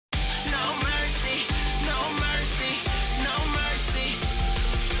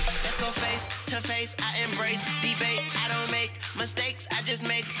the face, I embrace debate. I don't make mistakes, I just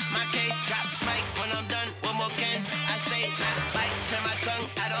make my case. Drop spike when I'm done. What more can I say? Not bite to my tongue.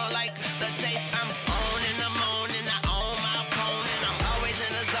 I don't like the taste. I'm on and I'm on and I own my opponent. I'm always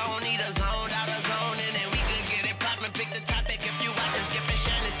in the zone, need a zone, out of zone, and then we can get it poppin'. Pick the topic if you watchin', skippin'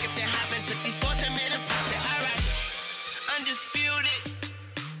 Shannon, skip the hoppin', took these sports and made them pop. Say, all right, undisputed.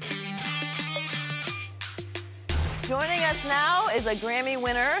 Joining us now is a Grammy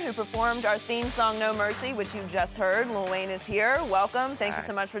winner who performed our theme song, No Mercy, which you just heard. Lil Wayne is here. Welcome. Thank you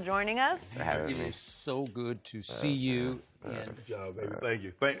so much for joining us. It is so good to see you. Good job,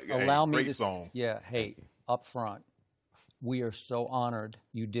 baby. Thank you. Allow me great to, song. yeah, hey, up front, we are so honored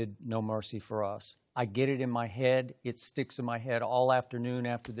you did No Mercy for us. I get it in my head. It sticks in my head all afternoon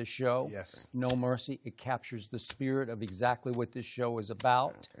after the show. Yes. No Mercy. It captures the spirit of exactly what this show is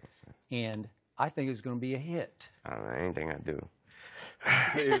about. And I think it's going to be a hit. I don't know, anything I do.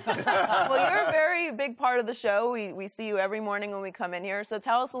 Well, you're a very big part of the show. We see you every morning when we come in here. So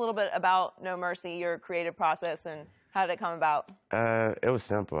tell us a little bit about No Mercy, your creative process, and how did it come about? It was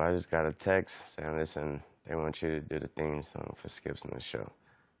simple. I just got a text saying, listen, they want you to do the theme song for Skips in the show.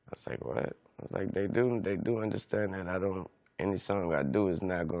 I was like, what? I was like, they do understand that any song I do is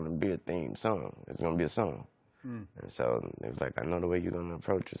not going to be a theme song. It's going to be a song. And so it was like, I know the way you're going to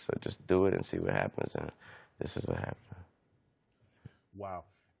approach it, so just do it and see what happens. And this is what happened. Wow.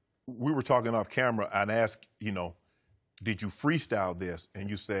 We were talking off camera, and I asked, did you freestyle this?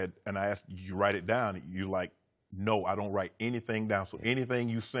 And you said, and I asked, did you write it down? You're like, no, I don't write anything down. So anything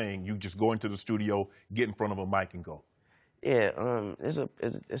you sing, you just go into the studio, get in front of a mic, and go. Yeah,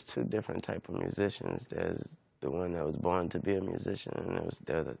 it's two different type of musicians. There's the one that was born to be a musician, and there's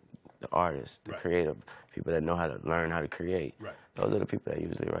the artists, the creative people that know how to learn how to create. Right. Those are the people that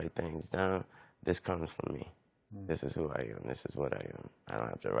usually write things down. This comes from me. This is who I am. This is what I am. I don't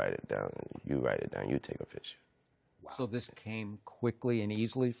have to write it down. You write it down. You take a picture. Wow. So this came quickly and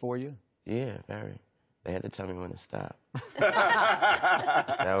easily for you? Yeah, very. They had to tell me when to stop.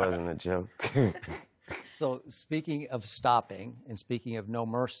 That wasn't a joke. So speaking of stopping and speaking of No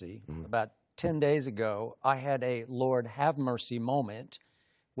Mercy, about 10 days ago, I had a Lord have mercy moment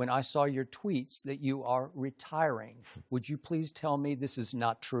when I saw your tweets that you are retiring. Would you please tell me this is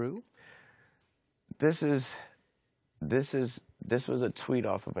not true? This was a tweet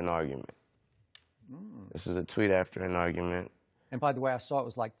off of an argument. This is a tweet after an argument. And by the way, I saw it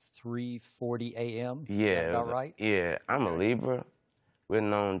was like 3:40 a.m. Yeah. Is that right? Yeah, I'm a Libra. We're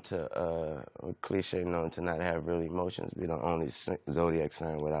known to, cliche known to not have real emotions. We're the only zodiac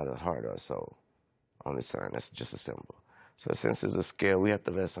sign without a heart or a soul. Only sign, that's just a symbol. So since it's a scale, we have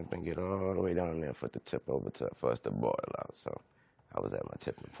to let something get all the way down there for it to tip over for us to boil out. So I was at my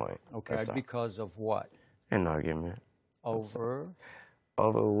tipping point. Okay, because of what? An argument. Over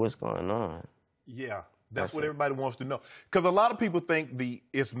what's going on. Yeah, that's what everybody wants to know. Because a lot of people think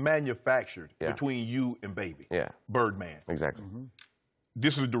it's manufactured between you and Baby. Yeah. Birdman. Exactly.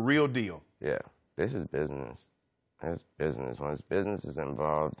 This is the real deal. Yeah, this is business. It's business. Once business is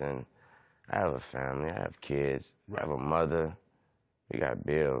involved, and I have a family, I have kids, I have a mother, we got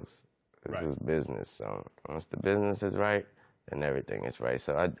bills. This is business. So once the business is right, then everything is right.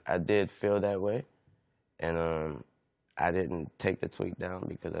 So I did feel that way, and I didn't take the tweet down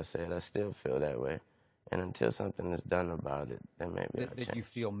because I said I still feel that way. And until something is done about it, then maybe I'll change. That you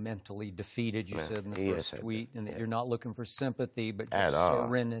feel mentally defeated, you said in the first tweet, and that you're not looking for sympathy, but just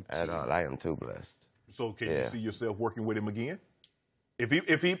serenity. At all. I am too blessed. So can you see yourself working with him again? If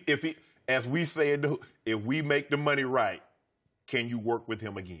he, as we say, if we make the money right, can you work with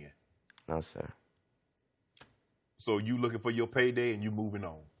him again? No, sir. So you looking for your payday and you moving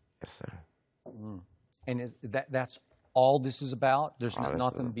on? Yes, sir. And that's all this is about? There's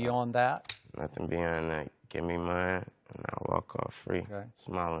nothing beyond that? Nothing beyond that. Give me mine, and I'll walk off free,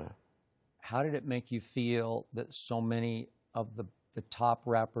 smiling. How did it make you feel that so many of the top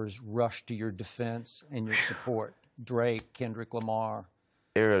rappers rushed to your defense and your support? Drake, Kendrick Lamar.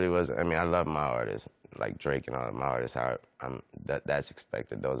 It really was. I mean, I love my artists, like Drake and all of my artists. That's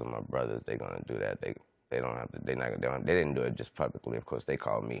expected. Those are my brothers. They're gonna do that. They don't have to. They didn't do it just publicly. Of course, they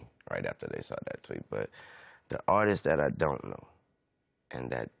called me right after they saw that tweet. But the artists that I don't know, and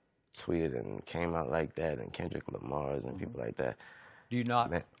that tweeted and came out like that, and Kendrick Lamar's and people like that. Do you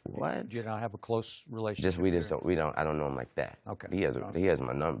not? What? Do you not have a close relationship? I don't know him like that. Okay. He has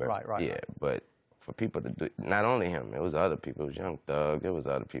my number. Right. Yeah, right. But for people to do, not only him, it was other people. It was Young Thug. It was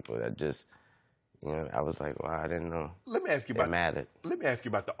other people that just, I was like, wow, I didn't know. Let me ask you about mattered. Let me ask you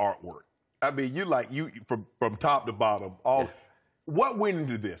about the artwork. I mean, you from top to bottom. What went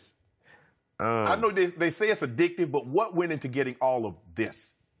into this? I know they say it's addictive, but what went into getting all of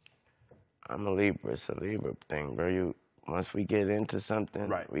this? I'm a Libra. It's a Libra thing, bro. Once we get into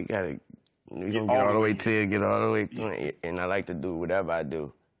something, we gotta get all the way to it, get all the way through it. And I like to do whatever I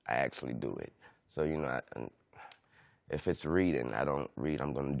do, I actually do it. So, you know, if it's reading, I don't read,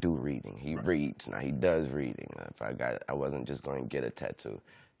 I'm gonna do reading. He reads, now he does reading. If I wasn't just gonna get a tattoo.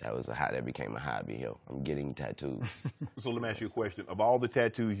 That became a hobby. Yo, I'm getting tattoos. So let me ask you a question. Of all the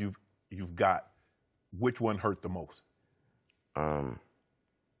tattoos you've got, which one hurt the most?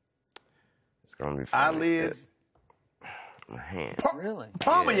 It's gonna be funny. Eyelids? My hand. Really?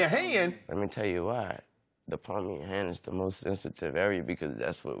 Palm of your hand? Let me tell you why. The palm of your hand is the most sensitive area because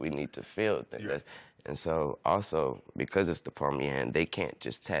that's what we need to feel. And so also, because it's the palm of your hand, they can't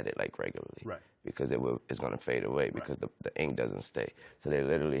just tat it like regularly. Right. Because it's going to fade away because the ink doesn't stay. So they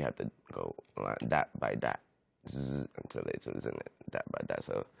literally have to go dot by dot until it's in it, dot by dot.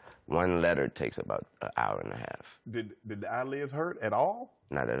 So one letter takes about an hour and a half. Did the eyelids hurt at all?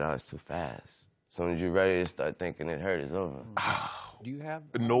 Not at all. It's too fast. As soon as you're ready to start thinking it hurt, it's over. Do you have?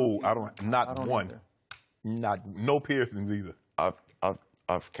 No, I don't. Not one. Either. No piercings either.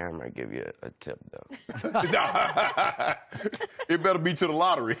 Off camera, I give you a tip though. It better be to the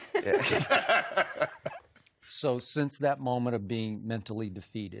lottery. Yeah. So since that moment of being mentally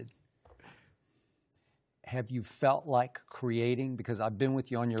defeated, have you felt like creating? Because I've been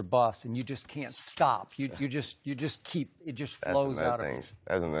with you on your bus, and you just can't stop. You just keep. It just flows out of you.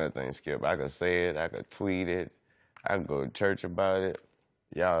 That's another thing, Skip. I could say it. I could tweet it. I could go to church about it.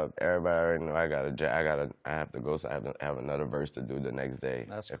 Y'all, everybody already know I have to go, so I have another verse to do the next day.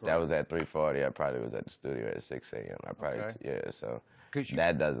 If that was at 3:40, I probably was at the studio at 6 a.m. I probably, so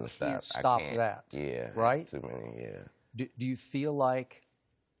that doesn't stop. Stop I can't. that. Yeah. Right? Too many, Do you feel like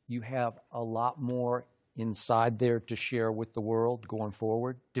you have a lot more inside there to share with the world going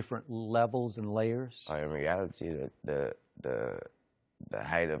forward? Different levels and layers? In reality, the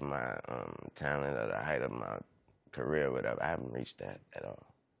height of my talent or the height of my career, whatever, I haven't reached that at all.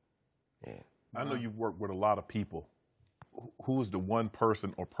 Yeah. I know you've worked with a lot of people. Who is the one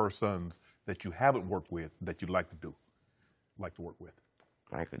person or persons that you haven't worked with that you'd like to work with?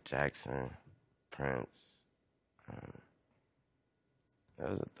 Michael Jackson, Prince.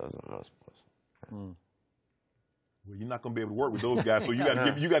 Those are most. Well, you're not going to be able to work with those guys, so you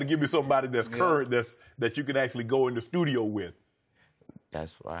got to give me somebody that's current, that you can actually go in the studio with.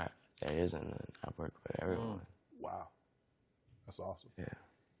 That's why there isn't. I work with everyone. Wow. That's awesome. Yeah.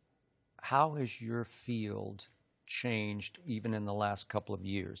 How has your field changed even in the last couple of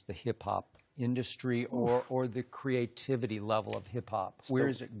years, the hip-hop industry or the creativity level of hip-hop? Where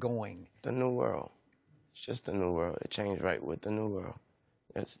is it going? The new world. It's just the new world. It changed right with the new world.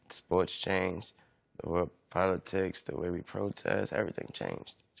 Sports changed, the world politics, the way we protest, everything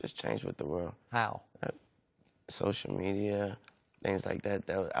changed. Just changed with the world. How? Social media, things like that.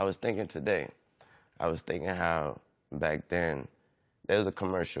 I was thinking today. I was thinking how back then there was a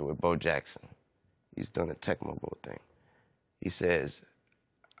commercial with Bo Jackson. He's doing a Tecmo Bowl thing. He says,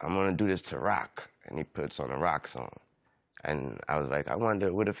 "I'm gonna do this to rock," and he puts on a rock song. And I was like, I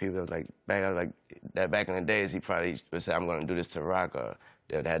wonder what if he was like back in the days he probably would say, "I'm gonna do this to rock," or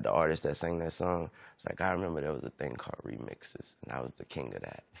they had the artist that sang that song. It's like I remember there was a thing called remixes, and I was the king of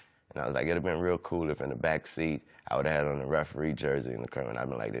that. And I was like, it'd have been real cool if in the back seat I would have had on the referee jersey in the curtain. I'd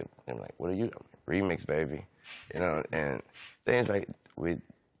been like, what are you? Remix, baby, you know? And things like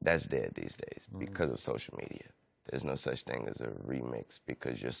that's dead these days because of social media. There's no such thing as a remix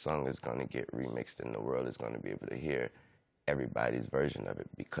because your song is going to get remixed and the world is going to be able to hear everybody's version of it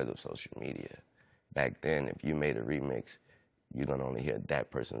because of social media. Back then, if you made a remix, you're going to only hear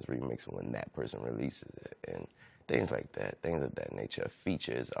that person's remix when that person releases it. And things like that, things of that nature. A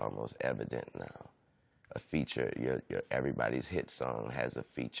feature is almost evident now. A feature, your everybody's hit song has a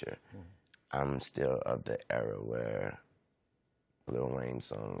feature. I'm still of the era where Lil Wayne's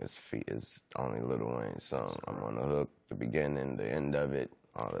song is only Lil Wayne's song. I'm on the hook, the beginning, the end of it,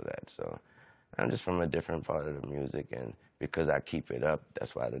 all of that. So I'm just from a different part of the music, and because I keep it up,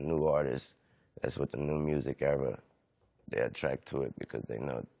 that's why the new artists, that's what the new music era, they attract to it because they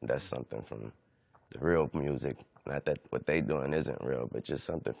know that's something from the real music. Not that what they doing isn't real, but just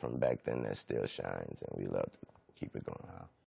something from back then that still shines, and we love to keep it going.